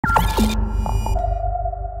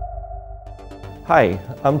Hi,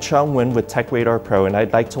 I'm Chung Nguyen with TechRadar Pro, and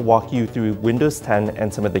I'd like to walk you through Windows 10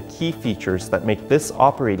 and some of the key features that make this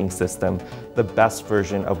operating system the best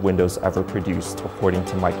version of Windows ever produced, according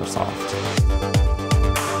to Microsoft.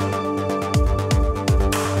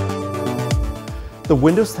 The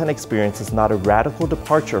Windows 10 experience is not a radical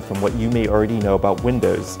departure from what you may already know about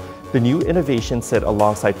Windows. The new innovations sit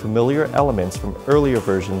alongside familiar elements from earlier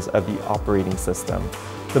versions of the operating system.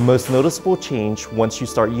 The most noticeable change once you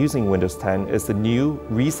start using Windows 10 is the new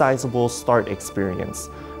Resizable Start experience.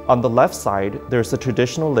 On the left side, there's a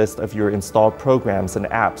traditional list of your installed programs and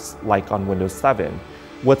apps, like on Windows 7.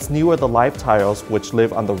 What's new are the live tiles, which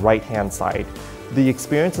live on the right-hand side. The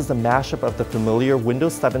experience is a mashup of the familiar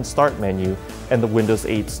Windows 7 Start menu and the Windows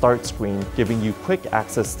 8 Start screen, giving you quick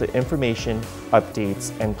access to information,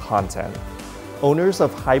 updates, and content. Owners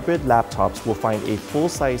of hybrid laptops will find a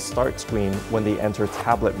full-size Start screen when they enter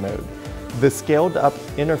tablet mode. The scaled-up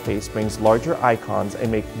interface brings larger icons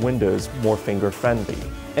and makes Windows more finger-friendly.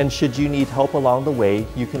 And should you need help along the way,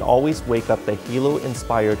 you can always wake up the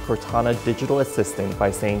Halo-inspired Cortana digital assistant by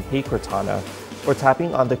saying, "Hey Cortana," or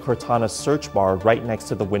tapping on the Cortana search bar right next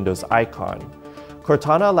to the Windows icon.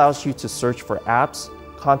 Cortana allows you to search for apps,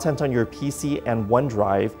 content on your PC and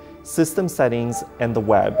OneDrive, system settings, and the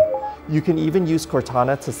web. You can even use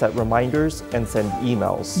Cortana to set reminders and send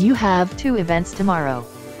emails. You have 2 events tomorrow.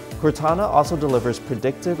 Cortana also delivers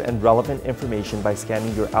predictive and relevant information by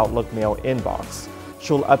scanning your Outlook mail inbox.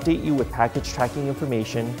 She'll update you with package tracking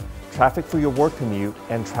information, traffic for your work commute,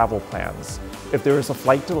 and travel plans. If there is a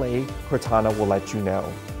flight delay, Cortana will let you know.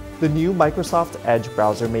 The new Microsoft Edge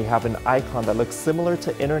browser may have an icon that looks similar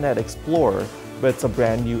to Internet Explorer, but it's a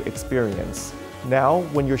brand new experience. Now,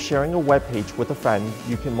 when you're sharing a web page with a friend,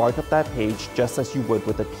 you can mark up that page just as you would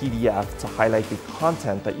with a PDF to highlight the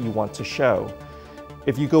content that you want to show.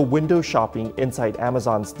 If you go window shopping inside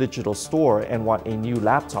Amazon's digital store and want a new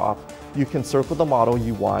laptop, you can circle the model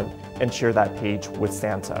you want and share that page with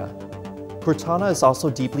Santa. Cortana is also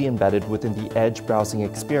deeply embedded within the Edge browsing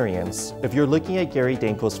experience. If you're looking at Gary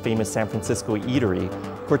Danko's famous San Francisco eatery,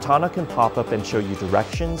 Cortana can pop up and show you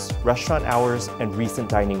directions, restaurant hours, and recent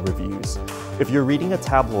dining reviews. If you're reading a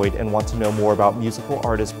tabloid and want to know more about musical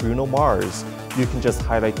artist Bruno Mars, you can just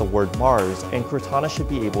highlight the word Mars, and Cortana should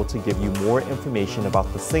be able to give you more information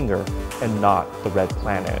about the singer and not the red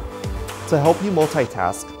planet. To help you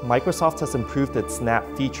multitask, Microsoft has improved its Snap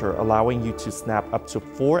feature, allowing you to snap up to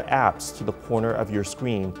 4 apps to the corner of your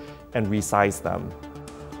screen and resize them.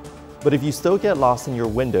 But if you still get lost in your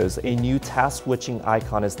windows, a new task switching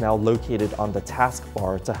icon is now located on the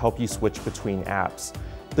taskbar to help you switch between apps.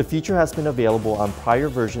 The feature has been available on prior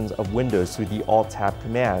versions of Windows through the Alt-Tab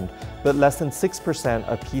command, but less than 6%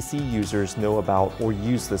 of PC users know about or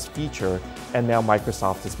use this feature, and now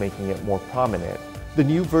Microsoft is making it more prominent. The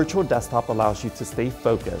new virtual desktop allows you to stay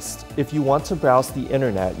focused. If you want to browse the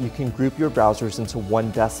internet, you can group your browsers into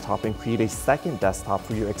one desktop and create a second desktop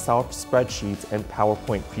for your Excel spreadsheets and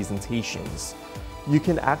PowerPoint presentations. You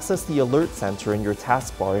can access the Alert Center in your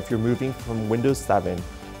taskbar if you're moving from Windows 7,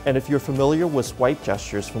 and if you're familiar with swipe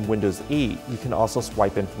gestures from Windows 8, you can also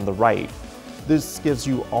swipe in from the right. This gives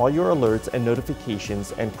you all your alerts and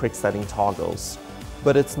notifications and quick setting toggles.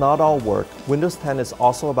 But it's not all work. Windows 10 is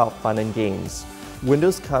also about fun and games.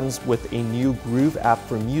 Windows comes with a new Groove app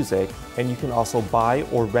for music, and you can also buy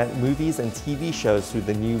or rent movies and TV shows through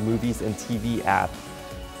the new Movies and TV app.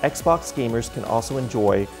 Xbox gamers can also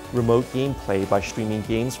enjoy remote gameplay by streaming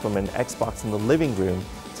games from an Xbox in the living room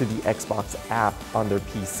to the Xbox app on their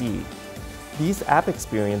PC. These app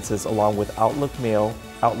experiences, along with Outlook Mail,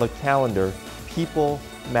 Outlook Calendar, People,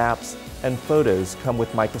 Maps, and Photos, come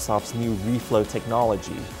with Microsoft's new reflow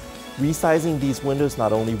technology. Resizing these windows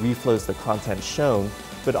not only reflows the content shown,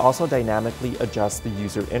 but also dynamically adjusts the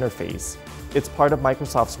user interface. It's part of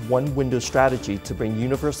Microsoft's One Windows strategy to bring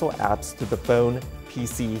universal apps to the phone,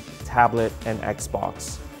 PC, tablet, and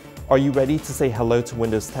Xbox. Are you ready to say hello to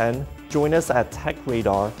Windows 10? Join us at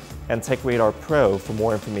TechRadar and TechRadar Pro for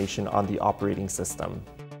more information on the operating system.